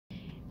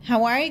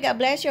How are you? God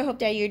bless you. I hope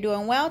that you're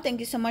doing well. Thank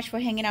you so much for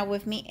hanging out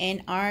with me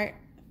in our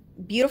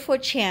beautiful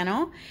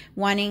channel,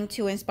 wanting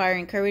to inspire and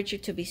encourage you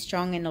to be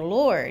strong in the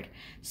Lord.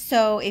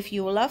 So if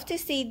you would love to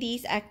see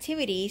these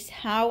activities,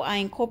 how I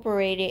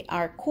incorporated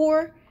our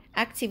core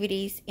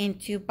activities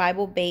into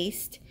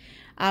Bible-based,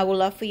 I would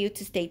love for you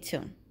to stay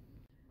tuned.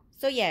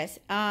 So yes,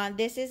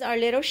 this is our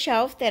little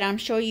shelf that I'm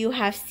sure you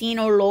have seen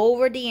all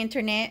over the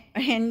internet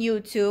and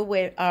YouTube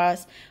with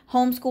us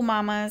homeschool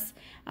mamas.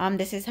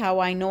 This is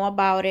how I know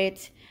about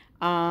it.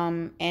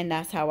 And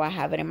that's how I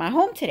have it in my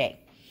home today.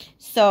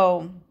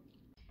 So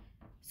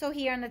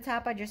here on the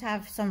top, I just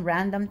have some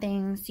random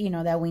things,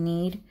 that we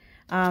need.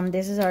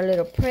 This is our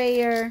little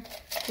prayer,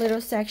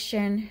 little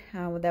section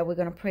that we're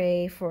going to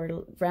pray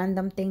for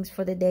random things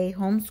for the day.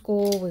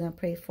 Homeschool, we're going to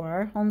pray for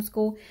our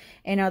homeschool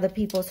and other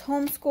people's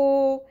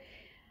homeschool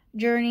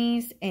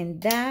journeys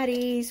and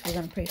daddies. We're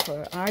going to pray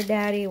for our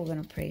daddy. We're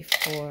going to pray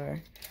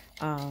for,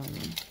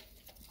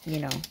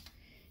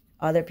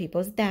 other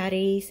people's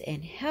daddies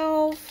and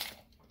health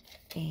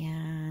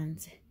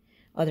and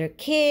other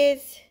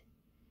kids.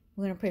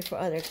 We're going to pray for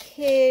other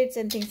kids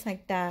and things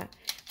like that.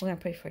 We're going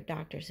to pray for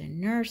doctors and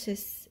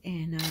nurses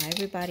and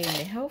everybody in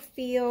the health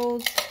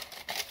field.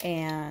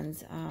 And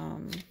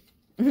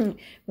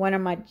one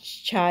of my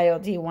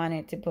child, he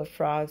wanted to put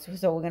frogs.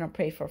 So we're going to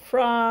pray for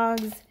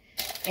frogs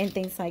and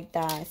things like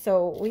that.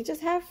 So we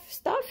just have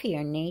stuff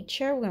here.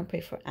 Nature. We're going to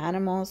pray for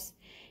animals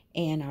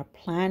and our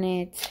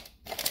planet.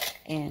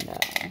 And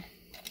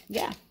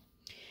yeah.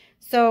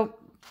 So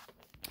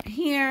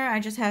here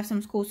I just have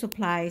some school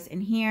supplies.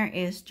 And here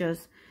is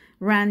just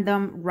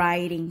random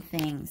writing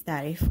things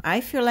that if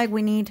I feel like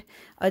we need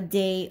a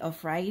day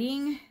of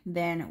writing,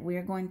 then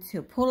we're going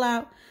to pull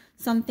out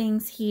some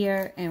things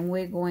here and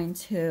we're going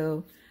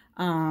to,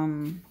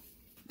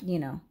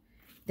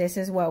 this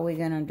is what we're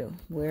going to do.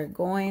 We're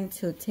going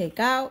to take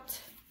out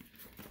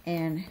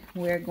and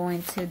we're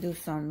going to do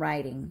some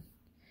writing.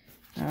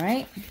 All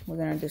right. We're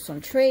going to do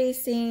some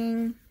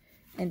tracing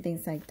and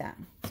things like that.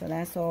 So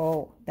that's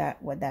all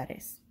what that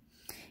is.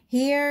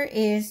 Here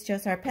is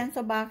just our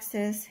pencil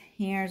boxes.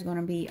 Here is going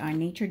to be our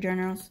nature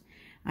journals.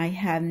 I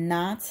have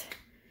not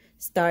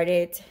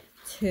started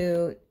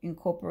to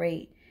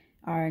incorporate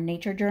our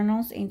nature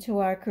journals into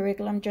our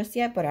curriculum just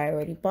yet, but I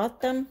already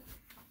bought them.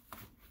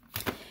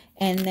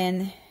 And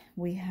then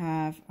we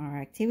have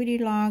our activity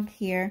log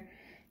here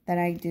that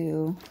I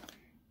do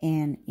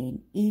in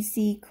an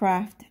easy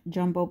craft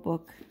jumbo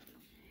book.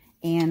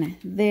 And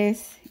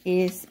this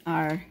is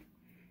our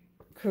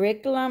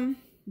curriculum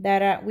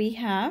that we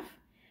have.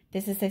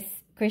 This is a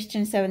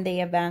Christian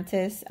 7-Day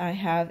Adventist. I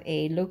have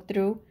a look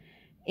through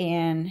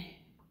and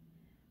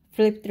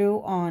flip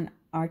through on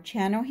our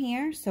channel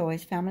here. So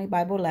it's Family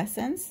Bible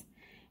Lessons.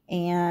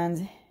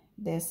 And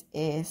this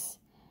is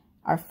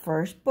our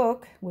first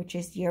book, which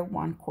is Year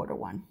 1, Quarter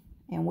 1.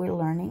 And we're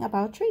learning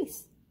about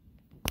trees.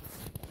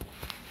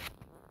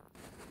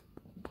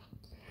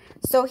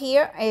 So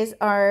here is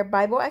our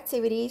Bible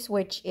activities,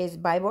 which is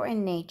Bible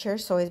and nature.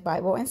 So it's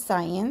Bible and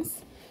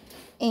science.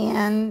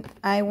 And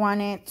I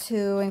wanted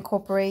to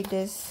incorporate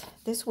this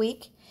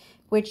week,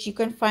 which you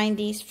can find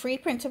these free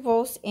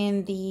printables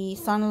in the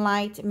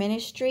Sunlight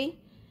Ministry,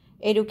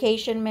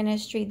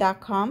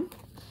 educationministry.com.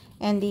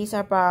 And these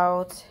are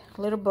about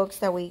little books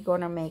that we're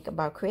going to make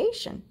about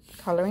creation,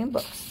 coloring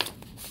books.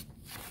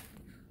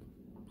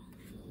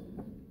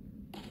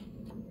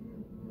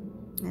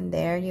 And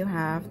there you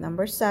have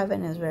number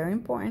 7 is very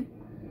important.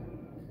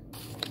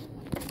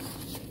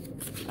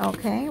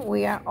 Okay,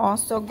 we are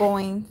also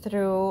going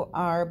through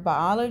our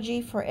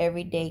biology for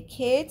everyday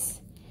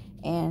kids.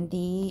 And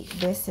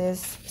this is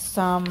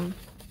some,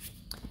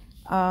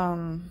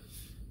 I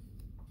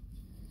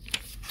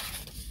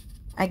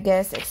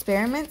guess,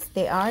 experiments.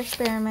 They are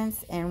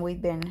experiments and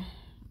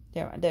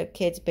the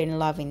kids been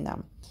loving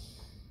them.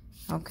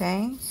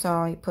 Okay,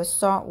 so you put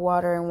salt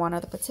water in one of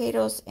the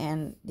potatoes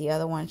and the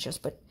other one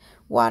just put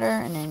water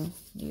and then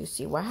you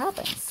see what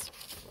happens.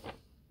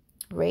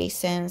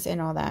 Raisins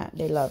and all that,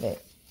 they love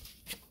it.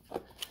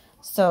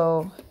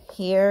 So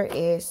here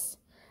is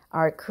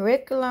our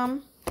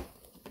curriculum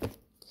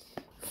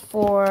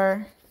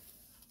for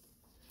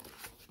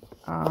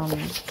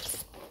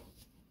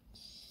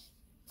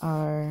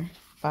our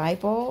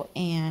Bible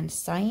and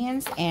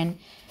science, and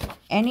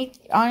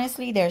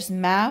honestly there's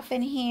math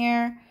in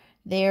here.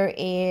 There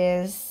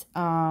is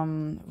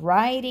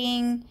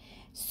writing.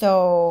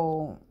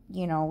 So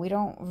we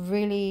don't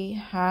really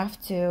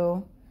have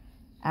to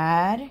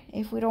add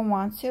if we don't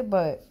want to,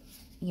 but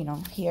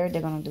here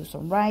they're going to do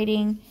some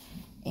writing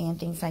and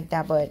things like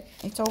that. But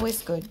it's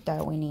always good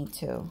that we need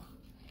to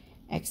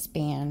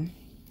expand.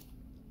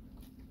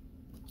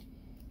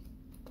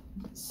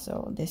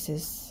 So this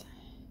is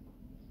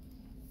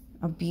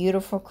a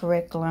beautiful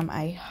curriculum.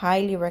 I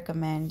highly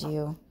recommend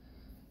you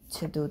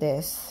to do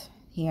this.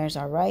 Here's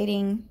our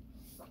writing,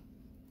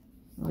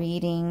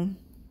 reading.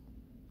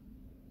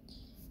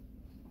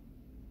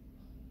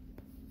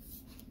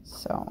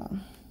 So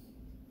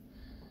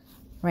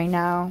right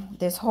now,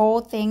 this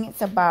whole thing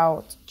is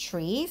about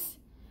trees,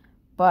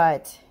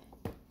 but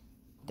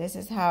this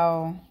is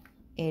how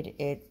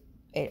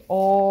it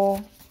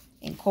all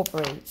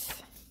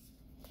incorporates.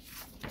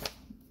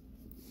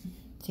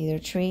 See the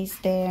trees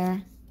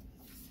there,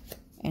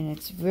 and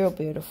it's real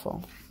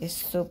beautiful. It's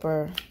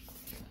super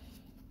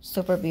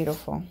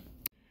beautiful.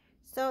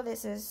 So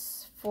this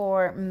is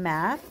for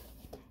math,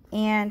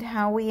 and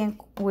how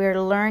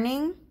we're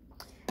learning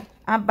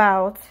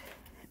about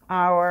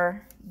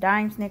our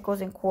dimes,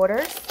 nickels, and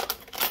quarters.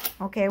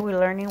 Okay, we're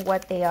learning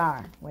what they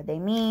are, what they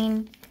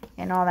mean,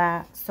 and all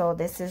that. So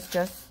this is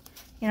just,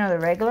 you know, the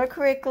regular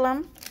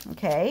curriculum.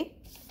 Okay,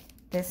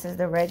 this is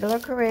the regular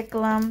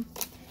curriculum,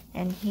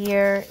 and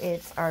here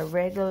it's our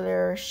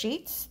regular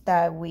sheets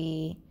that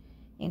we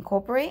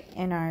incorporate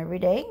in our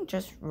everyday,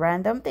 just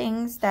random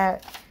things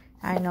that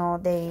I know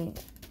they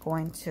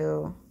going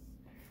to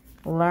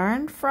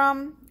learn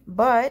from.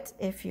 But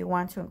if you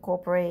want to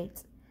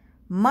incorporate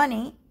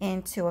money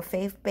into a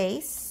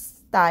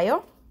faith-based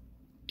style,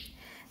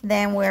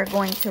 then we're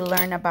going to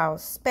learn about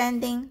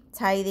spending,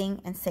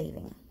 tithing, and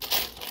saving.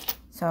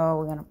 So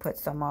we're going to put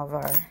some of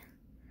our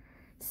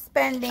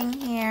spending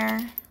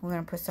here. We're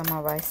going to put some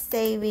of our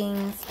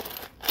savings,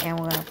 and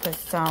we're going to put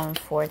some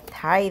for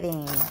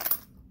tithing.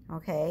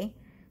 Okay,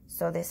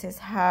 so this is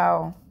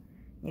how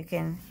we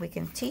can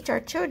teach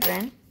our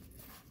children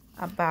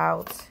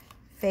about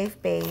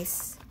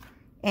faith-based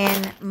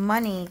and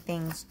money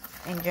things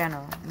in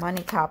general,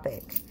 money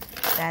topic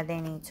that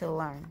they need to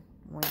learn.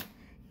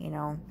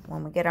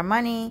 When we get our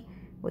money,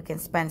 we can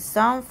spend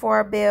some for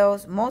our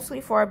bills, mostly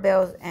for our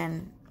bills,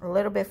 and a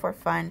little bit for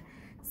fun,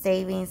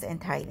 savings, and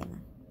tithing.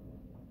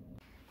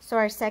 So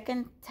our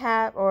second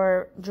tab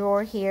or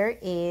drawer here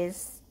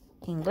is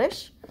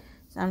English.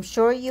 So I'm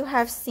sure you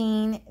have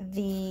seen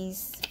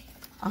these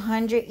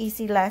 100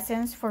 easy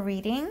lessons for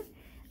reading.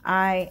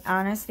 I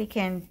honestly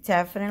can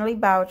definitely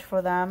vouch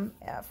for them,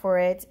 for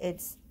it.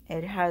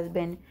 It has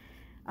been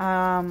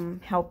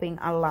helping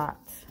a lot,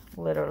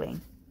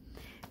 literally.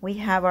 We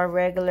have our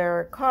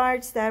regular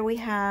cards that we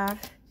have,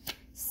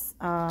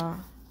 that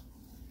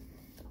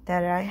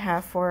I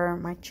have for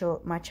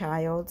my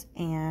child,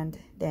 and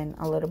then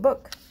a little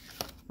book,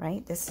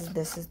 right? This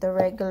is the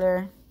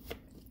regular.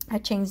 I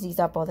change these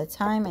up all the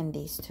time, and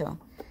these too.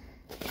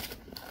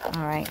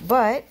 All right,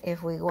 but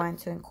if we want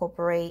to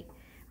incorporate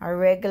our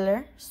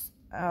regular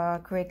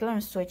curriculum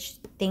and switch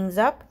things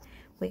up,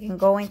 we can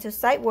go into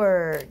sight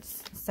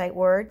words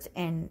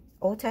in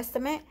Old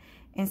Testament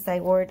and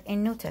sight word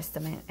in New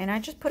Testament. And I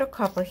just put a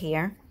couple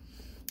here.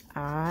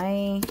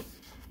 God,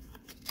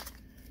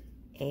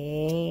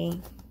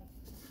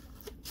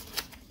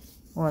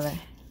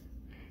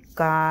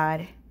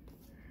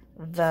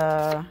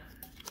 the,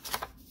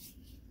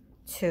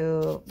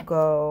 to,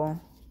 go,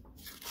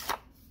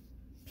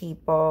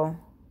 people,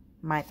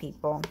 my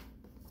people,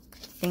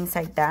 things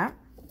like that.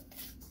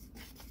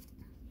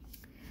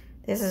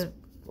 This is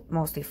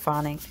mostly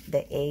phonic,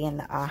 the A and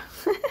the A.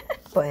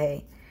 But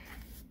hey,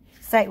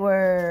 sight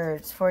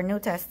words for New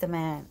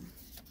Testament.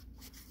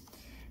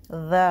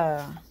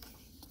 The,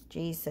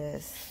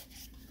 Jesus,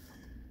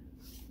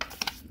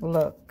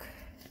 look,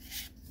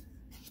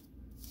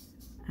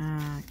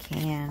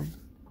 can,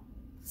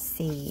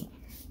 see,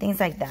 things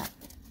like that.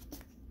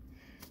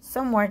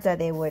 Some words that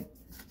they would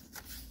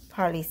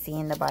hardly see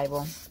in the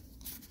Bible.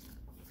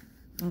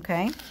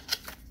 Okay,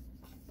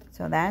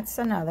 so that's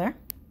another.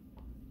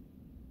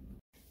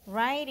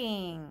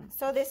 Writing.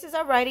 So this is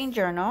a writing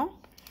journal,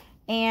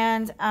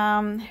 and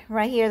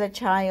right here the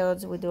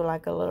child's, we do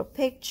like a little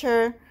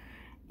picture,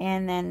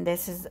 and then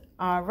this is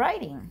our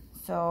writing.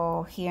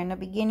 So here in the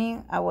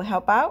beginning I will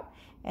help out,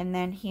 and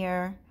then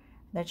here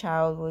the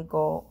child will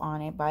go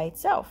on it by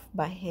itself,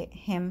 by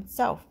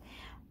himself.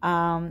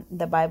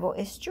 The Bible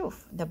is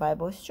truth. The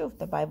Bible is truth.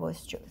 The Bible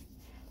is truth.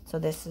 So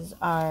this is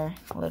our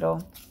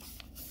little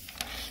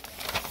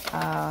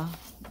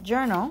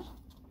journal,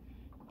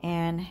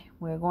 and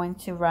we're going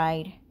to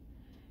write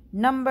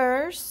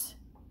numbers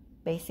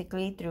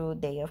basically through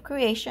day of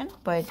creation,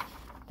 but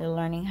they're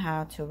learning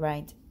how to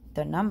write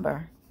the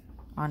number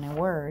on a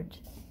word.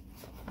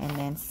 And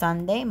then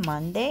Sunday,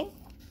 Monday.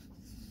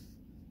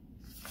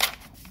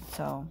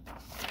 So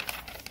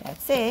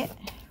that's it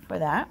for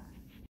that.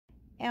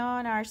 And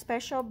on our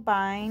special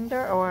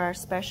binder or our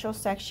special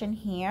section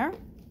here,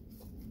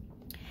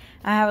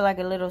 I have like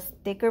a little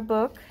sticker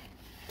book,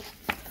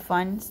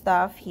 fun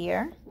stuff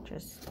here.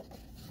 Just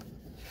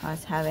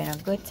us having a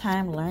good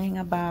time learning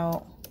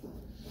about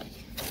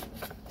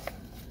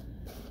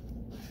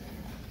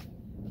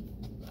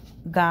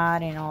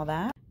God and all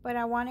that. But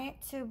I wanted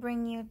to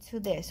bring you to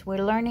this.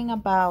 We're learning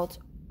about,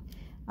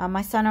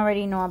 my son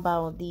already know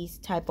about these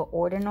type of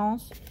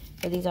ordinals.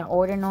 So these are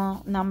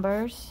ordinal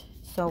numbers.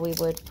 So we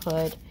would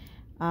put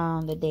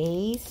the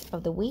days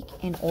of the week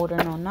in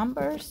ordinal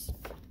numbers.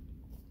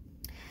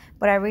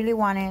 What I really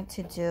wanted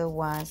to do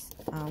was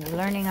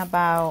learning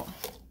about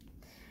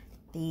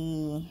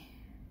the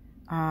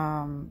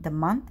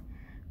month.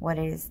 What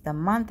is the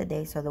month, the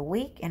days of the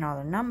week, and all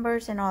the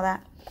numbers and all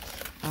that.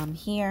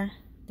 Here,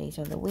 days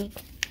of the week.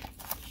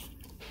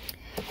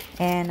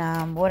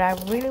 And what I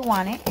really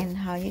wanted, and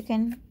how you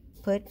can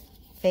put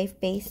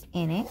faith-based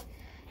in it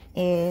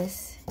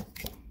is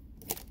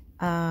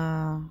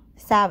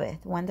Sabbath,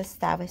 when the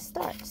Sabbath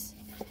starts.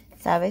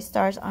 Sabbath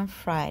starts on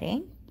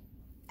Friday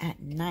at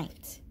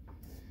night.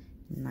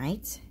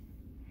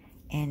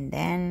 And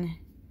then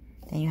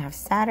you have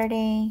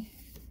Saturday.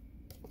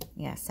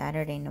 You got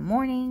Saturday in the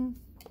morning.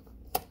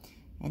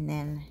 And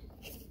then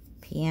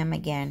PM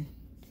again.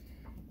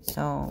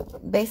 So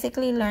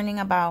basically learning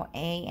about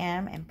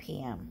AM and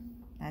PM.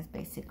 That's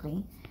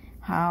basically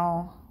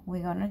how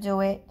we're going to do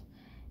it.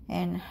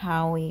 And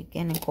how we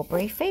can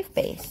incorporate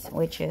faith-based,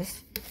 which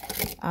is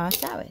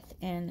Sabbath.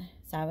 And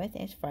Sabbath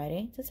is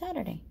Friday to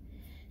Saturday.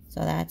 So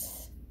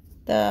that's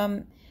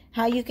the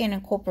how you can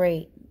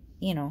incorporate,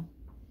 you know,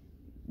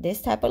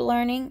 this type of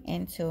learning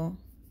into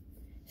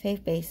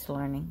faith-based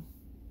learning.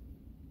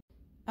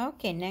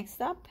 Okay, next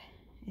up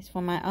is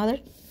for my other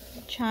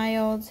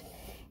child.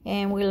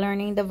 And we're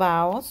learning the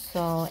vowels.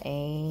 So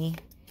A,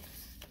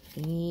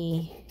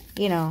 E,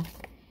 you know,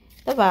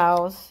 the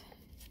vowels.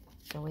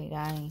 So we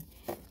got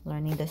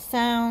learning the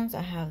sounds.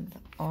 I have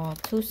all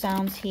 2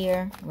 sounds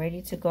here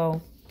ready to go.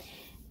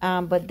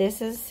 But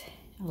this is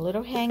a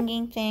little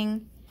hanging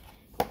thing.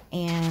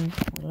 And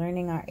we're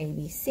learning our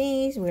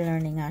ABCs. We're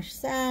learning our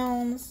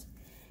sounds.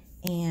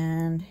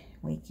 And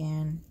we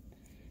can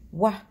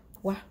wah.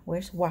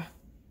 Where's wah?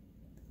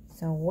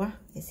 So wah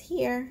is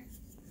here.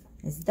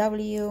 It's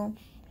W.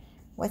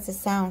 What's the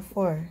sound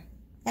for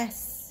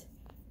S?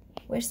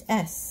 Where's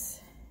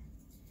S?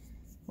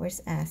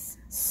 Where's S?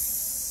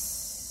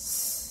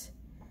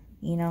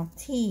 You know,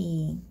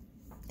 T,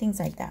 things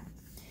like that.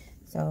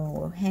 So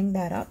we'll hang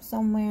that up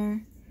somewhere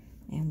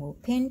and we'll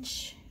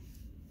pinch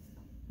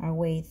our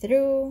way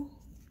through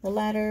the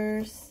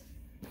letters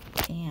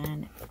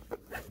and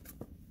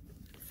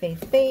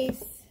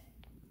faith-based.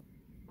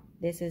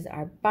 This is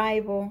our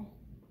Bible,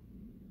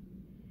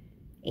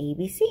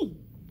 ABC.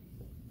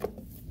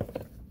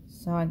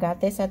 So I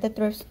got this at the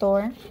thrift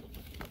store.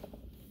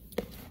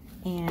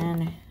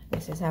 And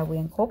this is how we're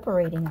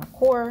incorporating our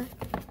core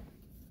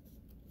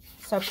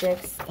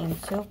subjects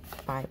into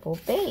Bible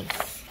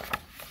base.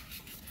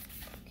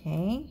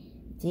 Okay,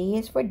 D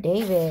is for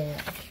David.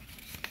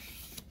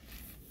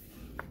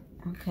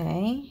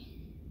 Okay,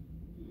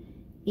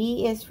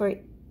 E is for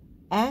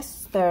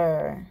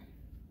Esther.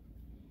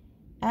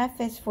 F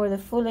is for the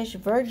foolish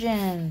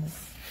virgins.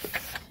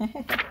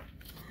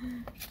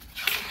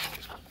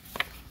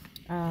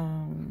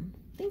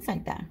 Things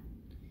like that.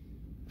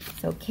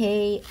 So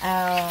K,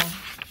 L,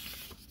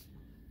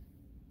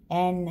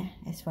 N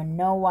is for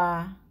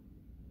Noah.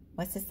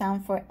 What's the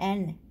sound for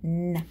N?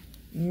 N.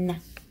 N.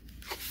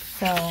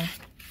 So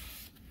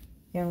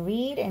you can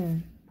read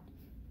and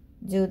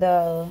do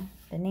the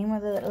name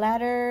of the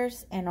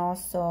letters and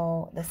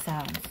also the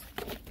sounds.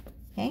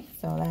 Okay,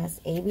 so that's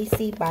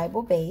ABC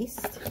Bible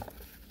based.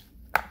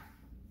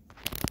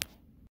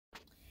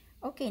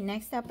 Okay,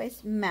 next up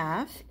is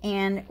math,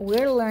 and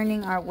we're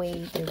learning our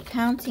way through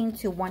counting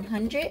to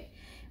 100.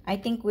 I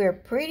think we're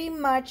pretty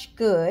much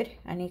good.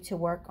 I need to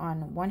work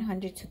on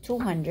 100 to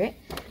 200,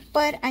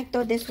 but I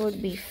thought this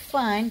would be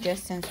fun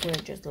just since we're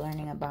just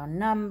learning about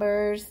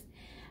numbers,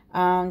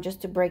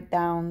 just to break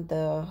down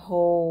the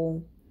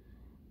whole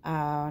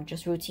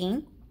just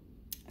routine.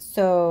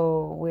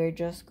 So we're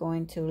just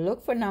going to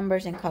look for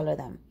numbers and color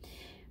them.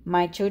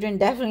 My children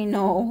definitely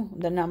know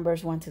the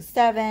numbers 1 to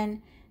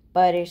 7,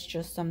 but it's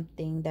just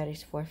something that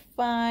is for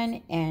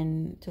fun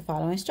and to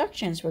follow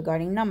instructions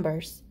regarding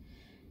numbers.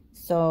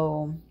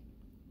 So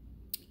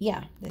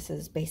yeah, this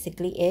is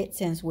basically it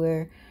since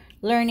we're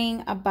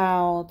learning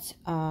about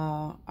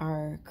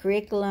our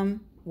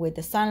curriculum with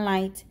the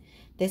sunlight.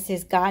 This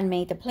is God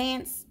made the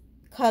plants,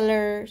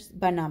 colors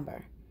by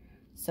number.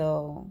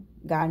 So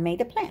God made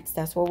the plants.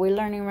 That's what we're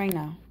learning right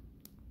now.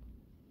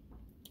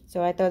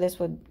 So I thought this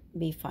would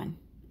be fun.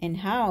 And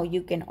how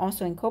you can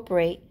also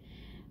incorporate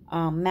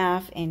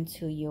math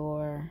into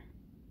your,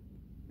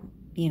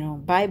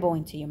 Bible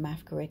into your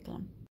math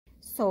curriculum.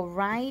 So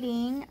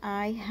writing,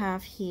 I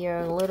have here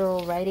a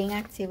little writing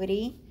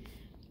activity.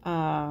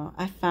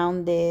 I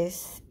found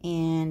this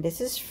and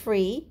this is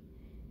free.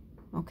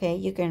 Okay,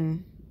 you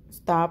can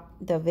stop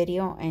the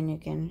video and you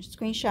can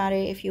screenshot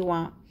it if you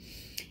want.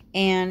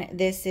 And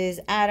this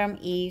is Adam,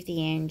 Eve,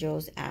 the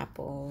angels,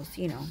 apples,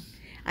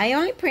 I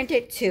only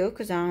printed 2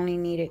 because I only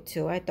needed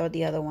 2. I thought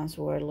the other ones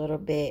were a little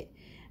bit,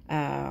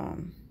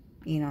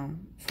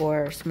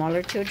 for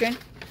smaller children.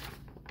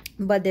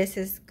 But this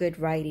is good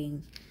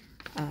writing,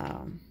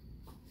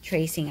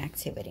 tracing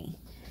activity.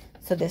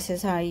 So this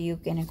is how you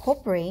can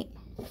incorporate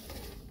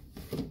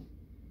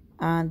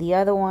the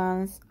other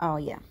ones. Oh,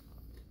 yeah.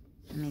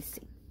 Let me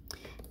see.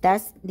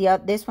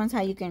 This one's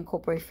how you can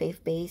incorporate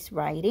faith-based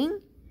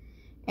writing.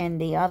 And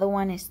the other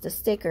one is the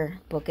sticker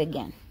book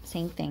again.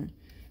 Same thing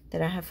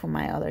that I have for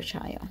my other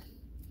child.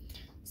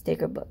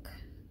 Sticker book.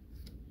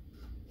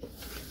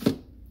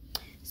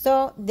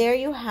 So there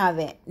you have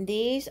it.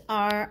 These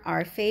are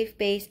our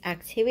faith-based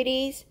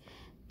activities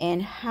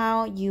and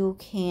how you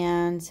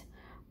can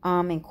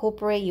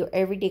incorporate your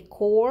everyday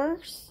core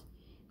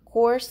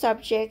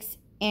subjects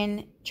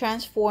in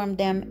transform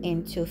them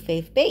into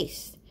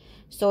faith-based.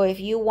 So if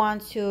you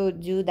want to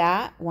do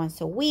that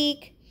once a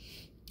week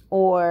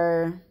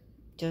or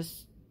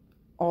just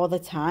all the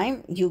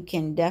time, you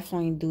can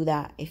definitely do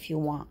that if you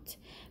want.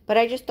 But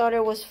I just thought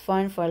it was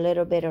fun for a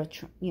little bit of,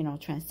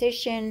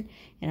 transition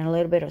and a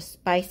little bit of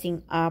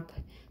spicing up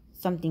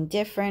something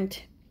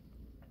different.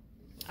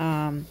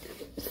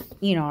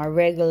 A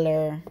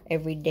regular,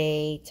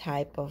 everyday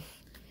type of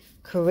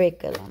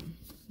curriculum,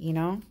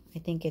 I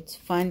think it's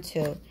fun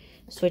to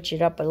switch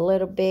it up a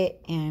little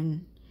bit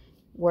and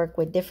work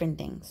with different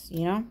things,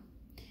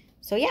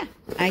 So yeah,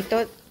 I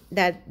thought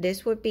that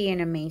this would be an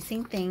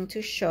amazing thing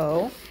to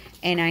show.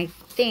 And I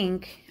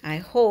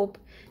hope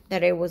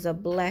that it was a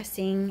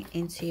blessing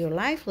into your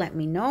life. Let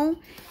me know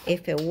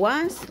if it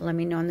was. Let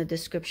me know in the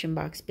description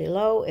box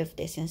below if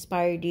this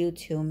inspired you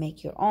to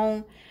make your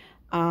own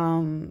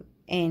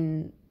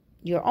in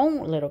your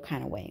own little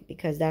kind of way,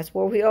 because that's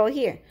what we all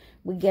here.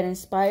 We get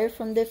inspired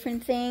from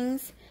different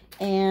things,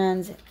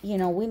 and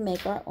we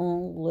make our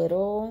own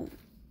little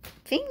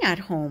thing at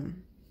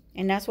home.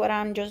 And that's what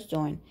I'm just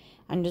doing.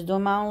 I'm just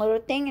doing my own little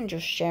thing and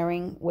just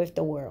sharing with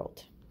the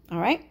world. All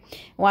right.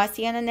 Well, I'll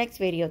see you in the next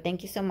video.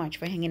 Thank you so much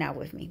for hanging out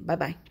with me.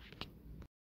 Bye-bye.